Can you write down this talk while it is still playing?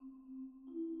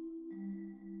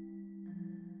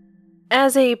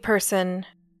As a person,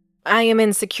 I am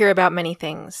insecure about many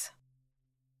things,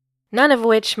 none of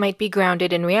which might be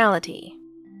grounded in reality.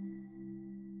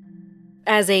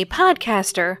 As a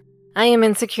podcaster, I am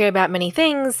insecure about many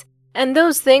things, and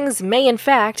those things may in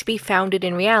fact be founded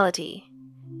in reality,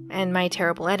 and my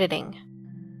terrible editing.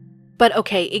 But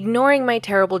okay, ignoring my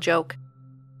terrible joke,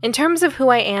 in terms of who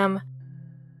I am,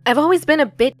 I've always been a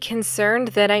bit concerned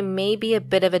that I may be a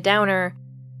bit of a downer,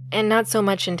 and not so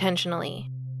much intentionally.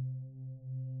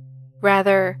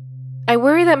 Rather, I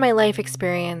worry that my life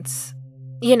experience,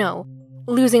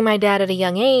 losing my dad at a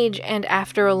young age and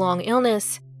after a long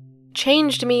illness,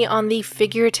 changed me on the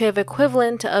figurative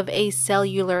equivalent of a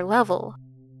cellular level,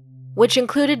 which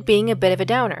included being a bit of a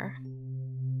downer.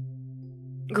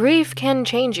 Grief can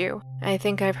change you, I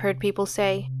think I've heard people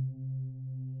say.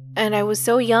 And I was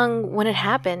so young when it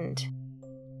happened.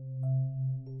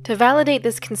 To validate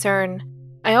this concern,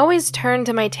 I always turn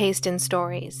to my taste in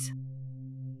stories.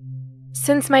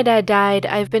 Since my dad died,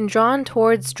 I've been drawn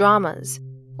towards dramas,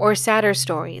 or sadder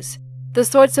stories, the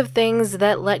sorts of things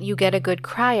that let you get a good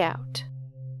cry out.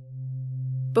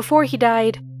 Before he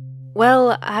died,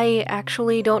 well, I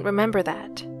actually don't remember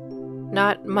that.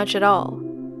 Not much at all.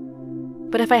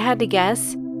 But if I had to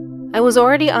guess, I was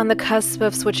already on the cusp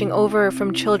of switching over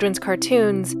from children's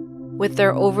cartoons, with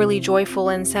their overly joyful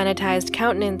and sanitized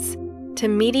countenance, to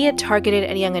media targeted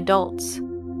at young adults,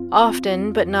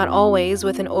 often, but not always,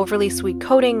 with an overly sweet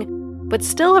coating, but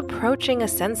still approaching a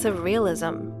sense of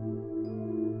realism.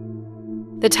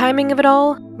 The timing of it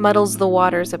all muddles the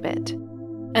waters a bit,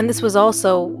 and this was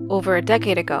also over a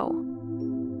decade ago.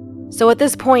 So at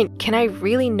this point, can I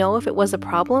really know if it was a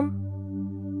problem?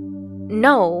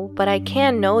 No, but I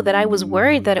can know that I was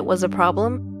worried that it was a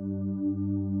problem.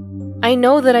 I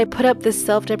know that I put up this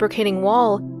self-deprecating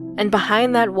wall, and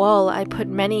behind that wall I put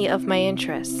many of my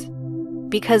interests,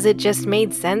 because it just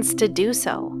made sense to do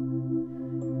so.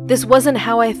 This wasn't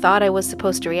how I thought I was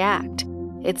supposed to react.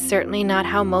 It's certainly not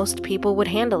how most people would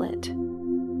handle it.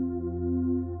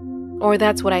 Or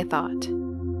that's what I thought.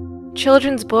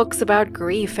 Children's books about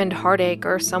grief and heartache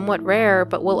are somewhat rare,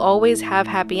 but will always have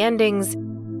happy endings,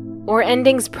 or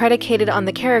endings predicated on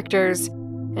the characters,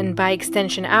 and by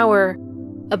extension our,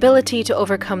 ability to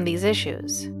overcome these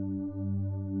issues.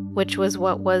 Which was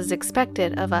what was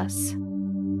expected of us.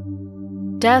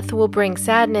 Death will bring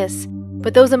sadness,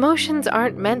 but those emotions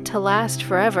aren't meant to last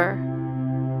forever.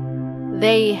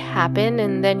 They happen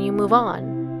and then you move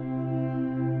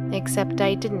on. Except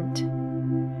I didn't.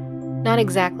 Not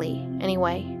exactly,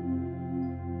 anyway.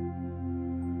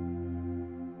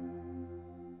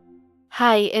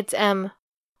 Hi, it's Em.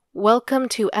 Welcome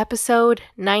to episode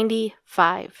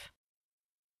 95.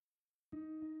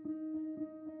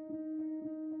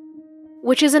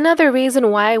 Which is another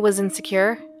reason why I was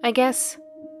insecure, I guess.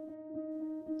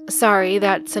 Sorry,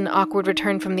 that's an awkward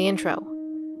return from the intro.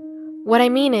 What I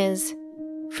mean is,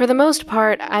 for the most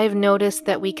part, I've noticed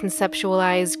that we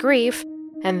conceptualize grief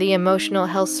and the emotional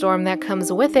hellstorm that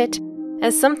comes with it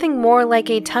as something more like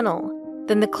a tunnel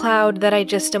than the cloud that I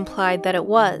just implied that it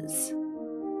was.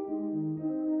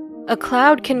 A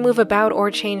cloud can move about or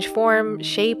change form,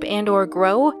 shape, and/or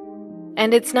grow,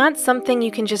 and it's not something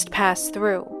you can just pass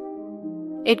through.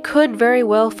 It could very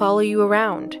well follow you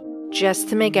around, just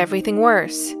to make everything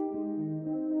worse.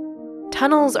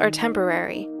 Tunnels are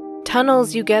temporary.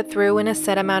 Tunnels you get through in a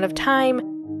set amount of time,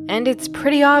 and it's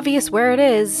pretty obvious where it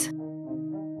is.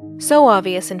 So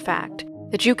obvious, in fact,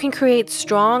 that you can create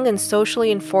strong and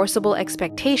socially enforceable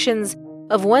expectations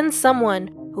of when someone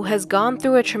who has gone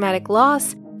through a traumatic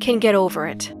loss can get over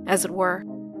it, as it were,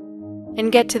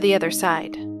 and get to the other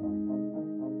side.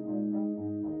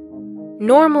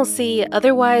 Normalcy,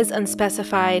 otherwise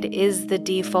unspecified, is the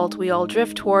default we all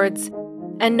drift towards,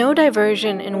 and no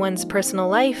diversion in one's personal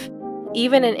life,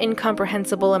 even an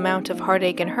incomprehensible amount of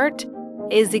heartache and hurt,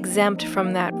 is exempt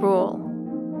from that rule.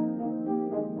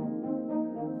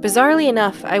 Bizarrely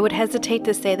enough, I would hesitate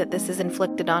to say that this is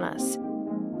inflicted on us.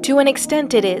 To an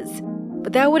extent it is,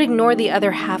 but that would ignore the other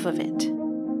half of it.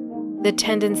 The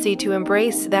tendency to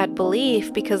embrace that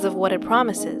belief because of what it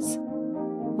promises.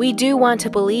 We do want to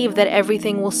believe that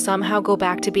everything will somehow go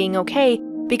back to being okay,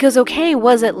 because okay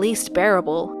was at least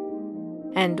bearable.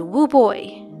 And woo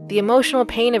boy, the emotional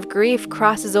pain of grief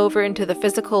crosses over into the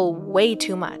physical way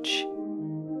too much.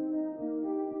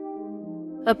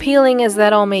 Appealing as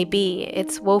that all may be,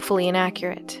 it's woefully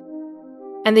inaccurate.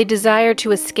 And the desire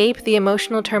to escape the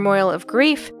emotional turmoil of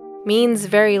grief means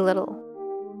very little.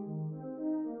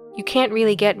 You can't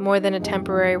really get more than a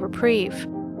temporary reprieve.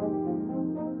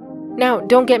 Now,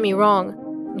 don't get me wrong,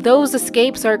 those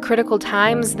escapes are critical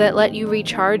times that let you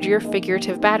recharge your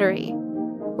figurative battery,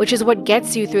 which is what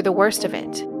gets you through the worst of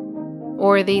it,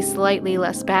 or the slightly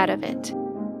less bad of it.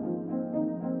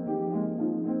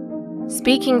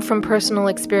 Speaking from personal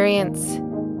experience,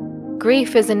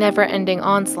 grief is a never-ending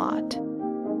onslaught.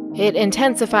 It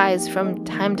intensifies from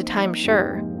time to time,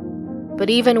 sure,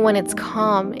 but even when it's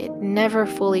calm, it never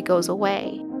fully goes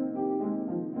away.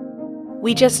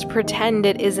 We just pretend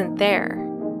it isn't there,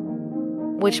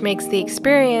 which makes the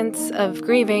experience of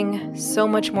grieving so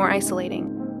much more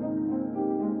isolating.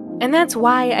 And that's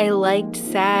why I liked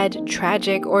sad,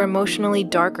 tragic, or emotionally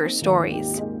darker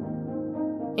stories.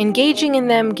 Engaging in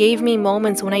them gave me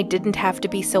moments when I didn't have to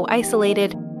be so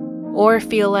isolated or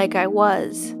feel like I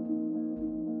was.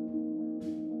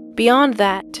 Beyond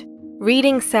that,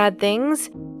 reading sad things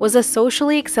was a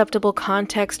socially acceptable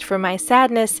context for my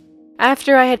sadness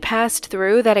after I had passed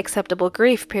through that acceptable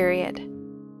grief period.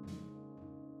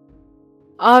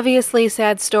 Obviously,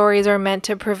 sad stories are meant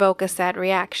to provoke a sad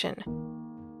reaction.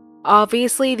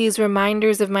 Obviously, these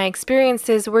reminders of my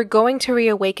experiences were going to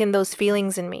reawaken those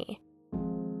feelings in me.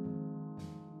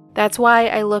 That's why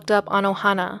I looked up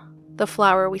Anohana, the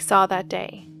flower we saw that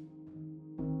day.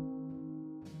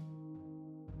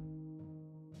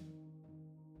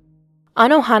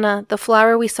 Anohana, the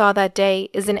flower we saw that day,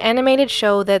 is an animated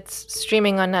show that's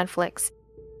streaming on Netflix.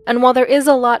 And while there is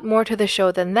a lot more to the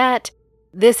show than that,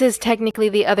 this is technically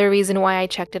the other reason why I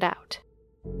checked it out.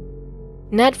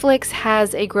 Netflix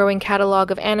has a growing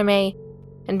catalog of anime,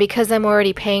 and because I'm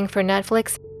already paying for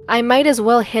Netflix, I might as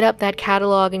well hit up that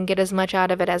catalog and get as much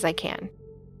out of it as I can.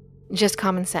 Just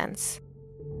common sense.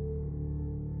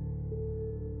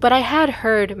 But I had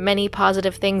heard many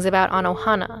positive things about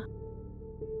Anohana.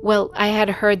 Well, I had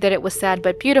heard that it was sad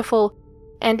but beautiful,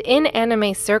 and in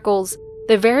anime circles,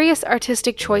 the various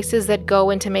artistic choices that go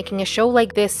into making a show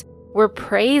like this were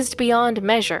praised beyond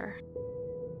measure.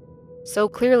 So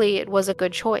clearly it was a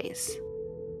good choice.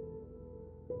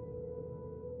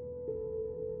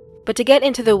 But to get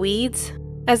into the weeds,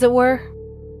 as it were,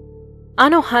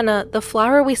 Anohana, the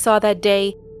flower we saw that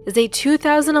day, is a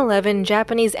 2011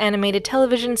 Japanese animated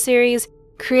television series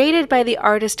created by the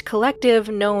artist collective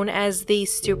known as the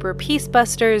Super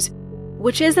Peacebusters,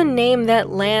 which is a name that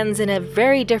lands in a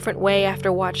very different way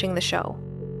after watching the show.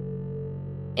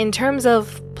 In terms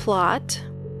of plot,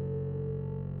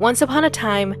 once upon a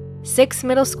time, 6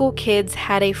 middle school kids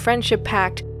had a friendship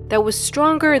pact that was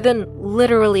stronger than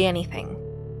literally anything.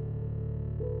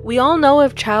 We all know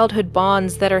of childhood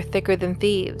bonds that are thicker than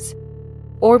thieves,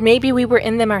 or maybe we were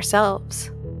in them ourselves.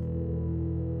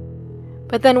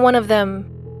 But then one of them,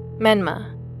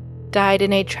 Menma, died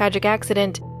in a tragic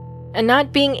accident, and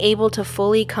not being able to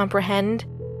fully comprehend,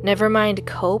 never mind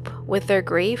cope with their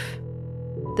grief,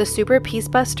 the Super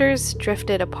Peacebusters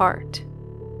drifted apart.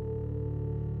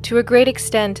 To a great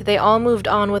extent, they all moved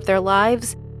on with their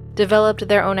lives, developed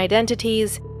their own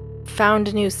identities,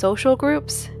 found new social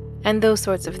groups, and those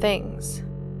sorts of things.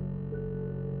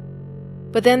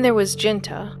 But then there was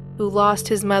Jinta, who lost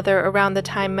his mother around the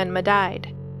time Menma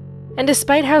died. And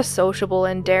despite how sociable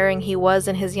and daring he was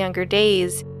in his younger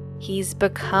days, he's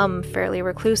become fairly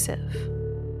reclusive.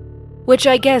 Which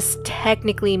I guess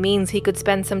technically means he could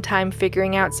spend some time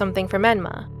figuring out something for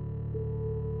Menma.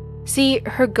 See,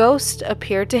 her ghost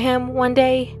appeared to him one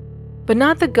day, but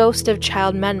not the ghost of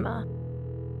child Menma.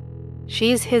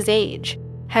 She's his age,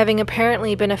 having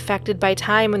apparently been affected by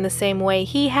time in the same way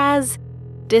he has,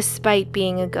 despite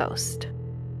being a ghost.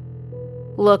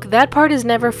 Look, that part is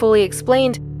never fully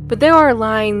explained, but there are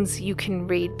lines you can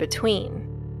read between.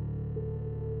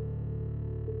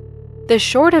 The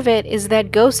short of it is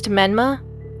that Ghost Menma,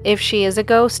 if she is a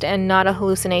ghost and not a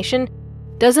hallucination,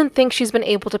 doesn't think she's been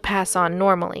able to pass on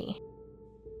normally.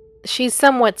 She's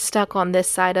somewhat stuck on this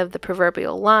side of the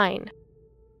proverbial line.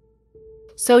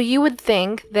 So you would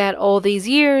think that all these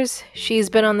years, she's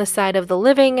been on the side of the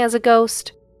living as a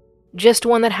ghost, just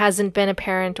one that hasn't been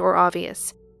apparent or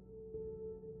obvious.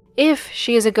 If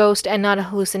she is a ghost and not a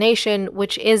hallucination,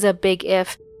 which is a big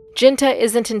if, Jinta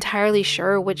isn't entirely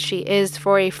sure which she is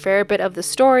for a fair bit of the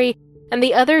story, and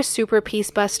the other Super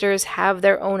Peacebusters have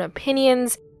their own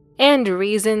opinions and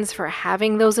reasons for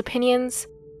having those opinions.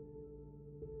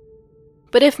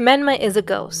 But if Menma is a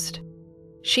ghost,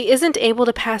 she isn't able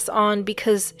to pass on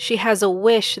because she has a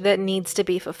wish that needs to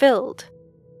be fulfilled.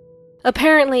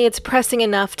 Apparently, it's pressing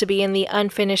enough to be in the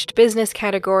unfinished business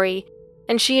category,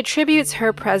 and she attributes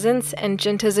her presence and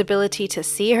Jinta's ability to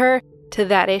see her to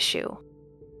that issue.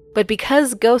 But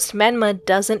because Ghost Menma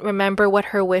doesn't remember what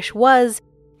her wish was,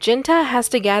 Jinta has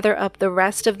to gather up the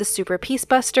rest of the Super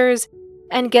Peacebusters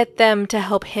and get them to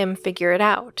help him figure it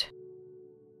out.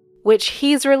 Which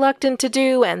he's reluctant to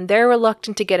do, and they're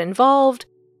reluctant to get involved,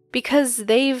 because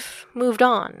they've moved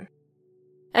on,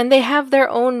 and they have their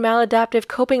own maladaptive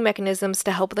coping mechanisms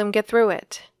to help them get through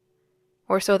it.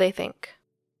 Or so they think.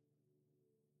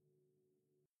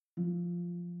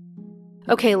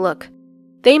 Okay, look,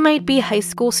 they might be high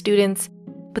school students,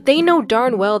 but they know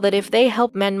darn well that if they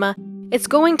help Menma, it's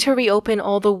going to reopen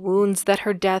all the wounds that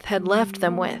her death had left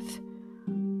them with,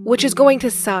 which is going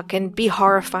to suck and be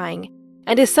horrifying,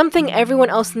 and is something everyone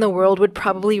else in the world would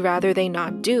probably rather they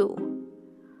not do.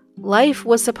 Life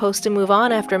was supposed to move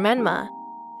on after Menma,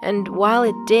 and while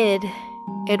it did,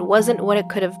 it wasn't what it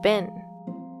could have been.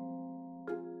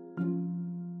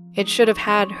 It should have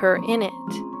had her in it.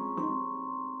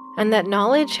 And that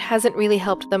knowledge hasn't really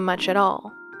helped them much at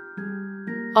all.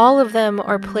 All of them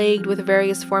are plagued with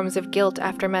various forms of guilt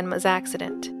after Menma's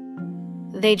accident.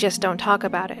 They just don't talk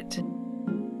about it.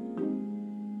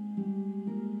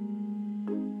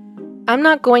 I'm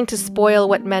not going to spoil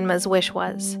what Menma's wish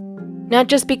was. Not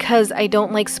just because I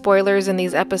don't like spoilers in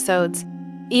these episodes,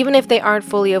 even if they aren't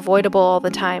fully avoidable all the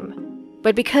time,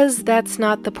 but because that's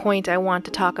not the point I want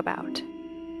to talk about.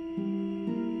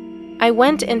 I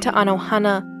went into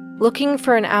Anohana looking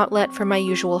for an outlet for my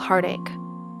usual heartache.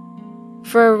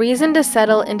 For a reason to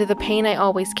settle into the pain I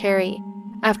always carry,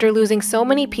 after losing so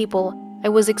many people I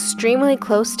was extremely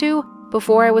close to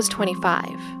before I was 25.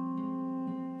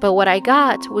 But what I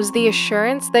got was the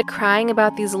assurance that crying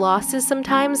about these losses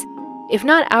sometimes, if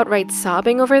not outright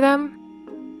sobbing over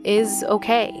them, is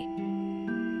okay.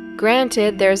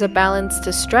 Granted, there's a balance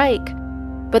to strike,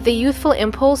 but the youthful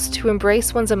impulse to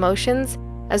embrace one's emotions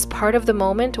as part of the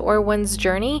moment or one's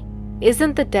journey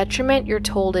isn't the detriment you're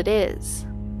told it is.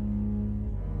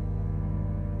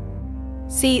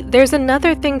 See, there's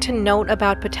another thing to note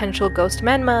about potential Ghost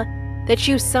Menma that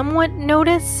you somewhat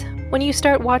notice when you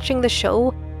start watching the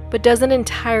show, but doesn't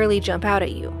entirely jump out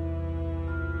at you.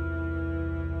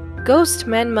 Ghost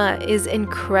Menma is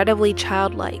incredibly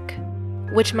childlike,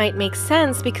 which might make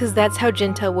sense because that's how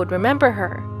Jinta would remember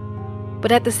her.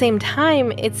 But at the same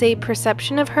time, it's a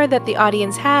perception of her that the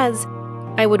audience has,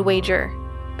 I would wager,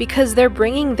 because they're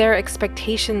bringing their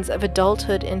expectations of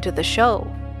adulthood into the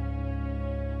show.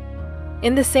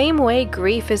 In the same way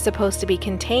grief is supposed to be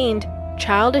contained,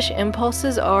 childish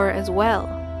impulses are as well.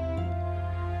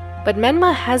 But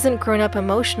Menma hasn't grown up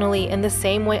emotionally in the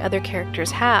same way other characters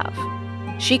have.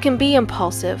 She can be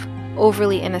impulsive,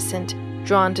 overly innocent,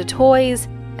 drawn to toys,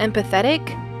 empathetic,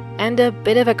 and a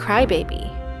bit of a crybaby.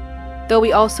 Though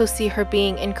we also see her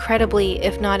being incredibly,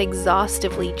 if not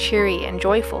exhaustively, cheery and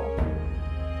joyful.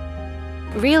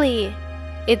 Really,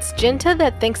 it's Jinta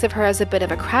that thinks of her as a bit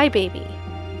of a crybaby,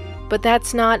 but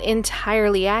that's not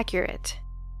entirely accurate.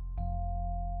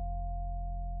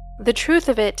 The truth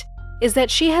of it is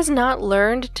that she has not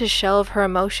learned to shelve her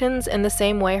emotions in the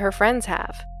same way her friends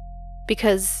have.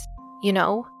 Because, you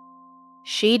know,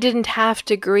 she didn't have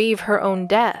to grieve her own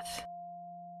death.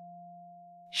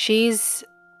 She's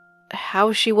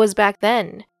how she was back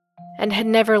then, and had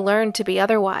never learned to be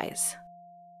otherwise.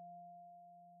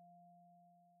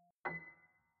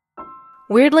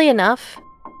 Weirdly enough,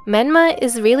 Menma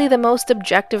is really the most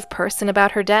objective person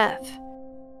about her death,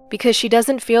 because she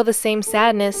doesn't feel the same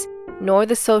sadness, nor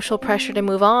the social pressure to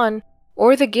move on,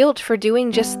 or the guilt for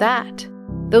doing just that,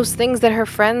 those things that her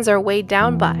friends are weighed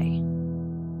down by.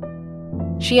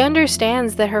 She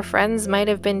understands that her friends might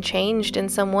have been changed in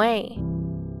some way,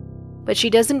 but she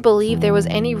doesn't believe there was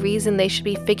any reason they should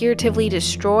be figuratively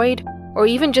destroyed or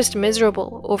even just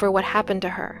miserable over what happened to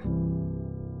her.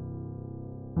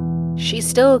 She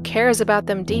still cares about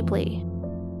them deeply.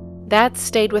 That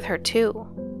stayed with her too,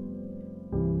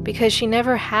 because she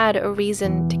never had a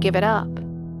reason to give it up.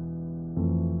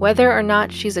 Whether or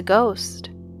not she's a ghost,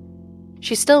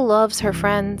 she still loves her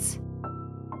friends.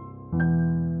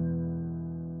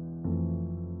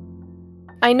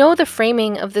 I know the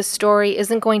framing of this story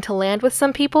isn't going to land with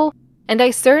some people, and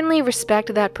I certainly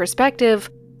respect that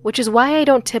perspective, which is why I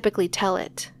don't typically tell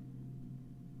it.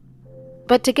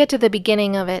 But to get to the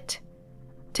beginning of it,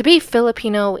 to be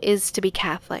Filipino is to be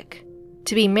Catholic.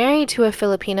 To be married to a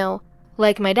Filipino,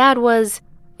 like my dad was,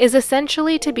 is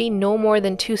essentially to be no more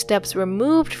than 2 steps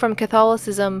removed from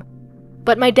Catholicism,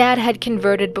 but my dad had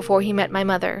converted before he met my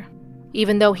mother,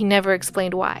 even though he never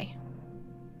explained why.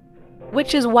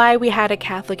 Which is why we had a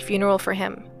Catholic funeral for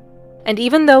him. And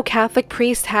even though Catholic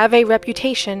priests have a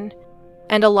reputation,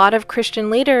 and a lot of Christian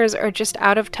leaders are just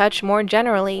out of touch more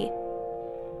generally,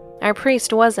 our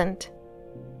priest wasn't.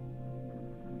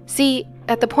 See,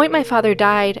 at the point my father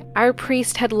died, our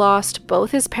priest had lost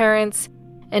both his parents,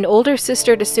 an older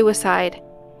sister to suicide,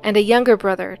 and a younger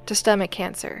brother to stomach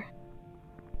cancer.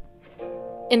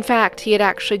 In fact, he had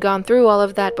actually gone through all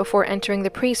of that before entering the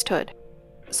priesthood,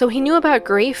 So he knew about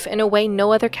grief in a way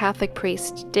no other Catholic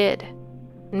priest did,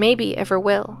 maybe ever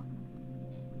will.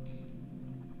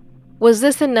 Was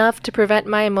this enough to prevent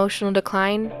my emotional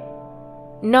decline?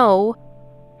 No,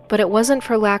 but it wasn't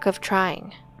for lack of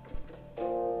trying.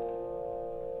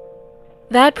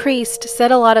 That priest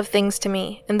said a lot of things to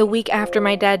me in the week after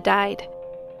my dad died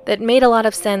that made a lot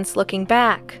of sense looking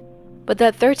back, but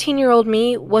that 13-year-old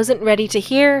me wasn't ready to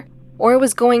hear or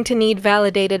was going to need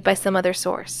validated by some other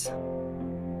source.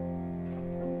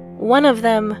 One of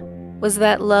them was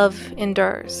that love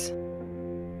endures.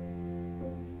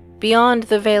 Beyond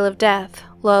the veil of death,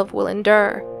 love will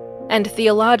endure, and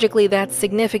theologically that's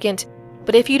significant,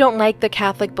 but if you don't like the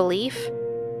Catholic belief,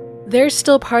 there's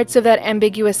still parts of that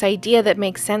ambiguous idea that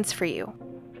make sense for you.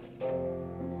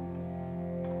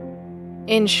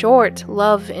 In short,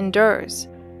 love endures.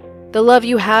 The love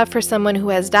you have for someone who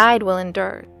has died will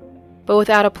endure, but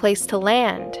without a place to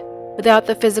land, without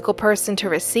the physical person to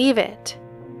receive it,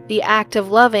 the act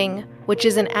of loving, which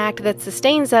is an act that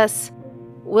sustains us,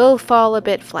 will fall a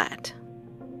bit flat.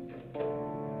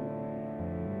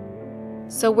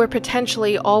 So we're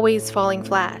potentially always falling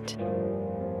flat.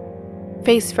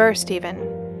 Face first, even.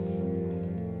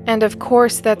 And of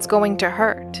course that's going to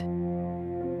hurt,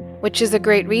 which is a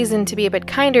great reason to be a bit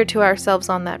kinder to ourselves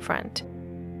on that front.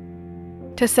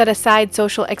 To set aside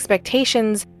social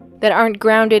expectations that aren't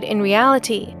grounded in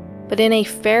reality, but in a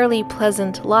fairly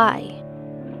pleasant lie.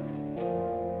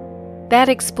 That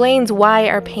explains why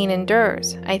our pain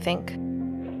endures, I think.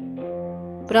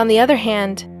 But on the other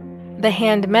hand, the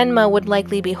hand Menma would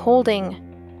likely be holding,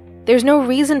 there's no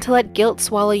reason to let guilt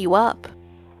swallow you up.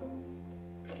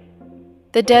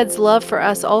 The dead's love for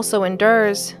us also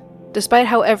endures, despite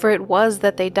however it was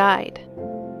that they died.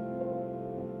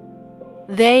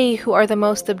 They who are the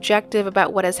most objective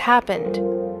about what has happened,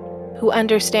 who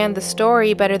understand the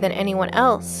story better than anyone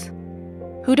else,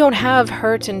 who don't have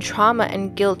hurt and trauma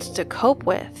and guilt to cope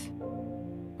with,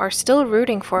 are still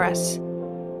rooting for us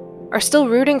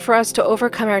to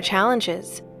overcome our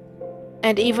challenges.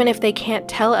 And even if they can't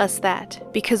tell us that,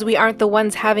 because we aren't the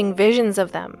ones having visions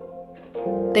of them,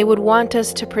 they would want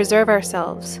us to preserve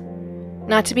ourselves,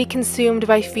 not to be consumed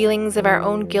by feelings of our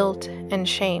own guilt and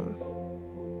shame.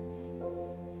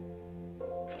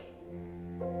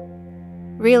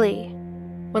 Really,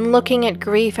 when looking at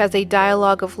grief as a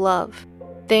dialogue of love,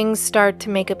 things start to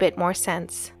make a bit more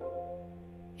sense.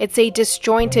 It's a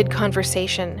disjointed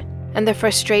conversation, and the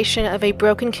frustration of a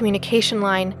broken communication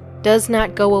line does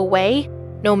not go away,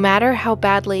 no matter how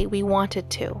badly we want it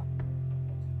to.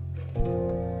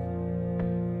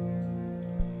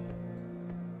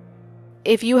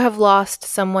 If you have lost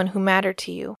someone who mattered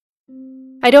to you,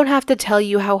 I don't have to tell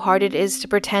you how hard it is to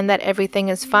pretend that everything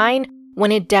is fine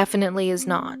when it definitely is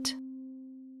not.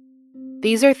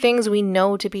 These are things we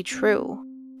know to be true,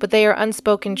 but they are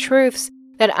unspoken truths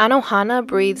that Anohana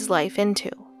breathes life into.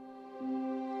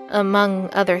 Among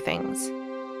other things.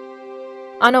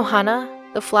 Anohana,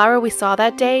 the flower we saw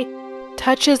that day,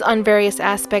 touches on various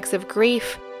aspects of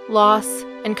grief, loss,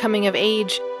 and coming of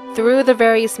age through the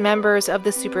various members of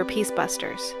the Super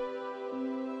Peacebusters.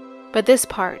 But this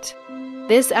part,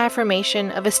 this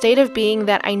affirmation of a state of being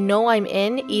that I know I'm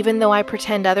in even though I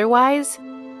pretend otherwise,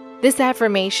 this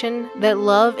affirmation that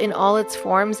love in all its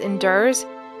forms endures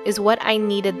is what I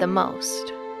needed the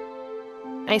most.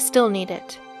 I still need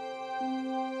it.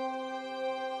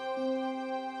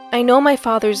 I know my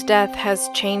father's death has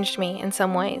changed me in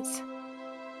some ways.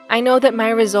 I know that my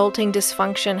resulting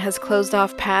dysfunction has closed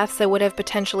off paths I would have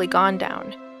potentially gone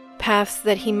down, paths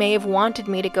that he may have wanted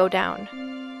me to go down.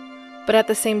 But at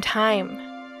the same time,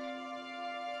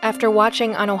 after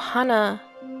watching Anohana,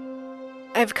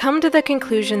 I've come to the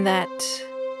conclusion that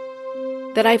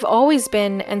I've always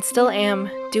been and still am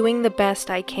doing the best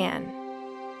I can.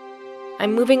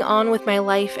 I'm moving on with my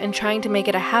life and trying to make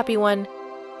it a happy one,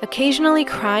 occasionally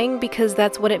crying because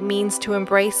that's what it means to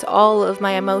embrace all of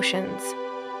my emotions,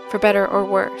 for better or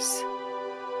worse.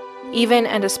 Even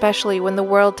and especially when the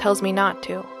world tells me not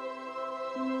to.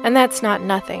 And that's not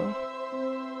nothing.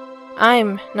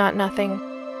 I'm not nothing.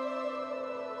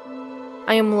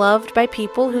 I am loved by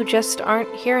people who just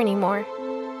aren't here anymore.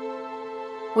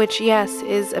 Which, yes,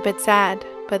 is a bit sad,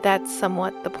 but that's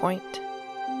somewhat the point.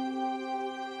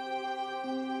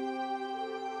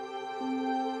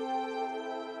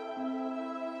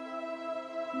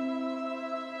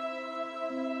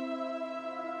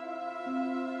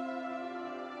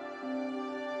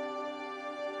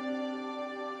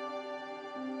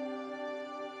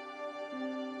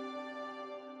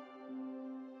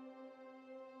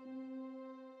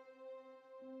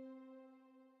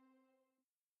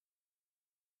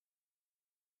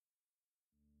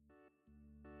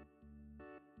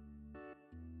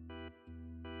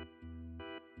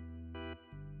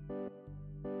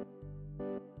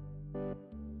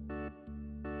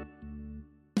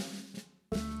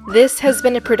 This has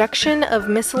been a production of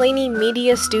Miscellany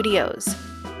Media Studios,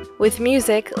 with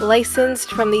music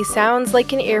licensed from the Sounds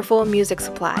Like an Earful music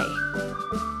supply.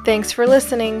 Thanks for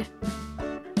listening.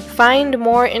 Find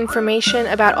more information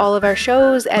about all of our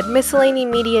shows at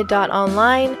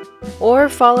miscellanymedia.online or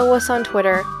follow us on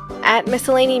Twitter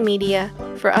 @miscellanymedia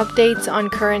for updates on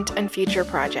current and future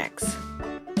projects.